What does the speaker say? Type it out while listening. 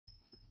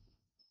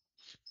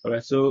All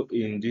right, so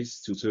in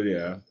this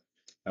tutorial,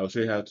 I'll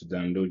show you how to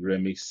download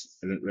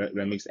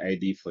Remix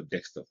IDE for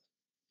desktop.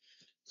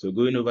 So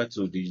going over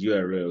to the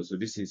URL, so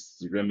this is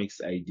the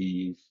Remix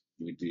IDE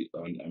with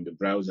on the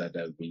browser that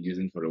I've been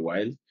using for a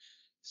while.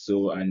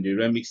 So, and the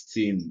Remix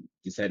team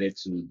decided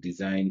to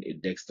design a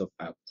desktop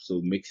app, so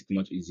it makes it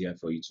much easier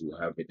for you to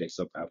have a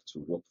desktop app to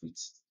work with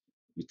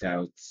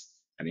without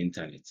an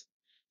internet.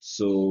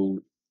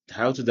 So,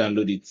 how to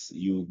download it?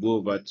 You go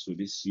over to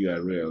this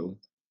URL.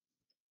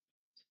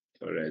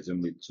 All right,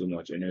 don't be too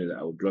much. Anyway,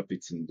 I'll drop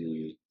it in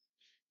the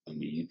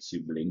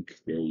YouTube link.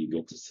 There you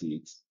get to see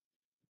it.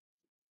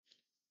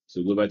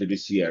 So go over to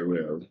this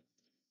URL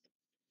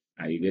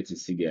and you get to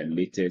see their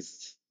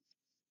latest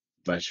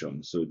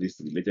version. So this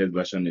the latest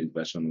version is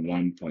version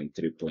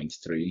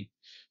 1.3.3,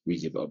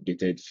 which have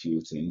updated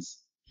few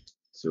things.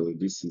 So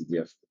this is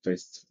their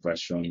first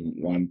version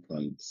 1.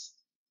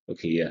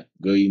 Okay, yeah.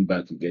 Going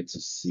back, you get to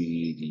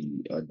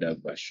see the other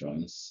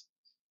versions.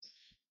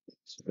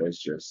 So let's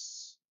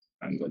just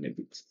hang on a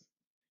bit.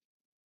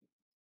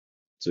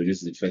 So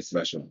this is the first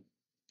version,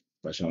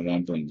 version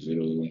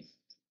 1.01,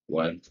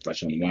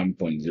 version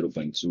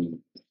 1.0.2,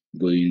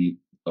 going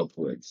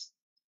upwards.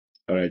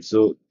 All right.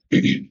 So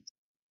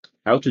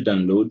how to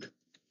download?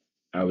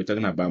 We're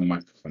talking about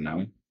Mac for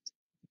now.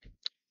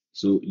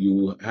 So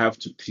you have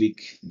to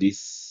click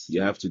this,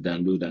 you have to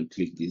download and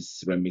click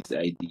this Remix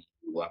IDE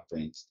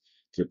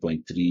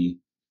 1.3.3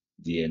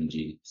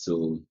 DMG.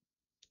 So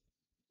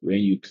when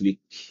you click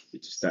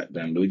to start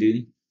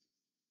downloading,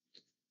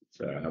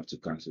 so I have to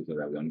cancel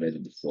because I've downloaded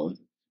it before.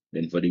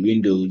 Then for the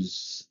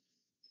Windows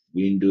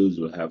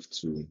will have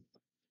to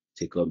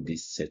take up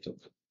this setup.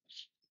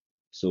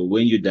 So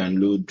when you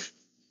download,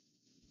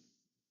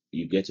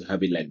 you get to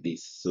have it like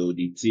this. So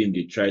the team,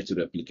 they try to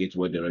replicate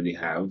what they already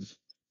have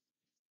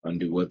on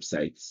the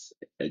websites,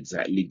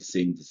 exactly the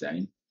same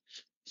design.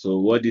 So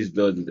what this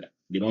does is that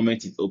the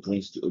moment it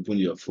opens to open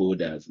your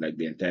folders, like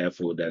the entire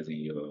folders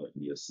in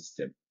your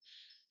system.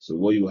 So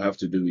what you have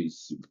to do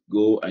is you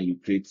go and you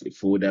create a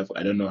folder.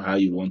 I don't know how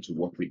you want to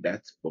work with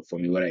that, but for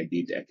me, what I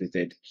did, I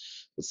created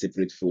a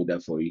separate folder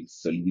for it,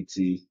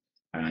 Solidity,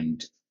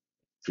 and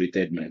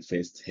created my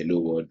first Hello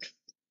World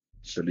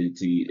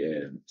Solidity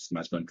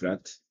smart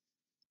contract.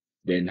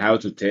 Then how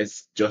to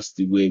test, just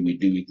the way we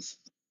do it.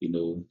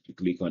 You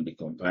click on the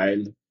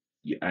compile,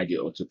 you add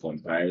your auto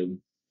compile,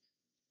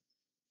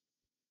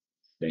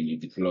 then you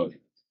deploy.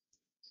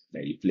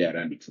 Then you play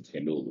around with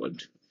hello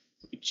world.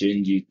 You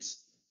change it,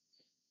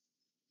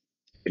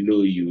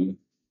 hello you,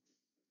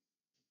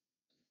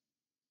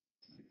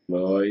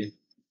 deploy,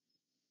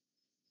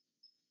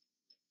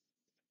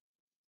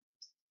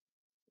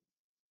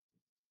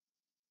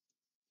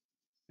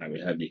 and we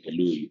have the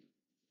hello you.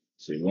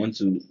 So you want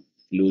to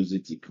close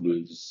it, you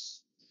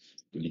close,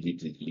 delete it,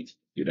 delete.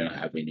 You don't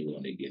have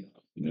anyone again.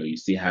 You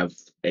still have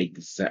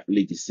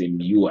exactly the same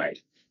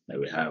UI that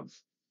we have.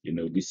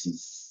 This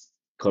is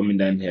coming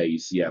down here. You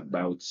see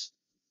about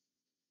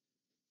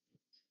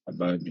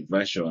the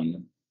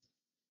version.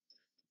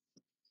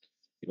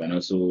 You can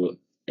also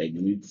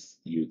exit.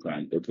 You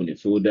can open a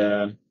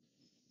folder.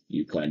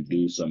 You can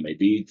do some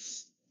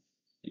edits.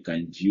 You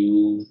can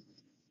view.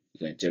 You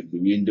can check the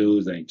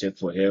windows and check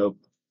for help,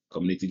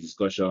 community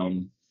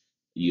discussion.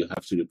 You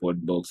have to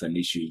report bugs and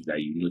issues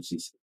that you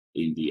notice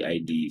in the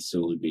IDE,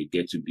 so they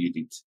get to build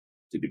it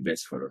to the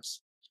best for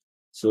us.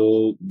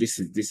 So this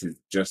is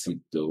just it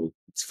though.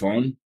 It's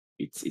fun.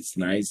 It's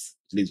nice.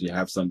 At least we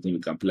have something we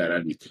can play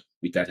around with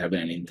without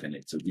having an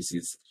internet. So this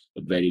is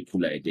a very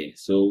cool idea.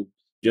 So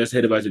just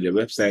head over to the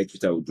website,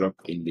 which I will drop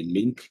in the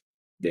link.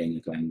 Then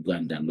you can go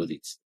and download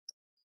it.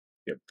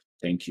 Yep.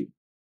 Thank you.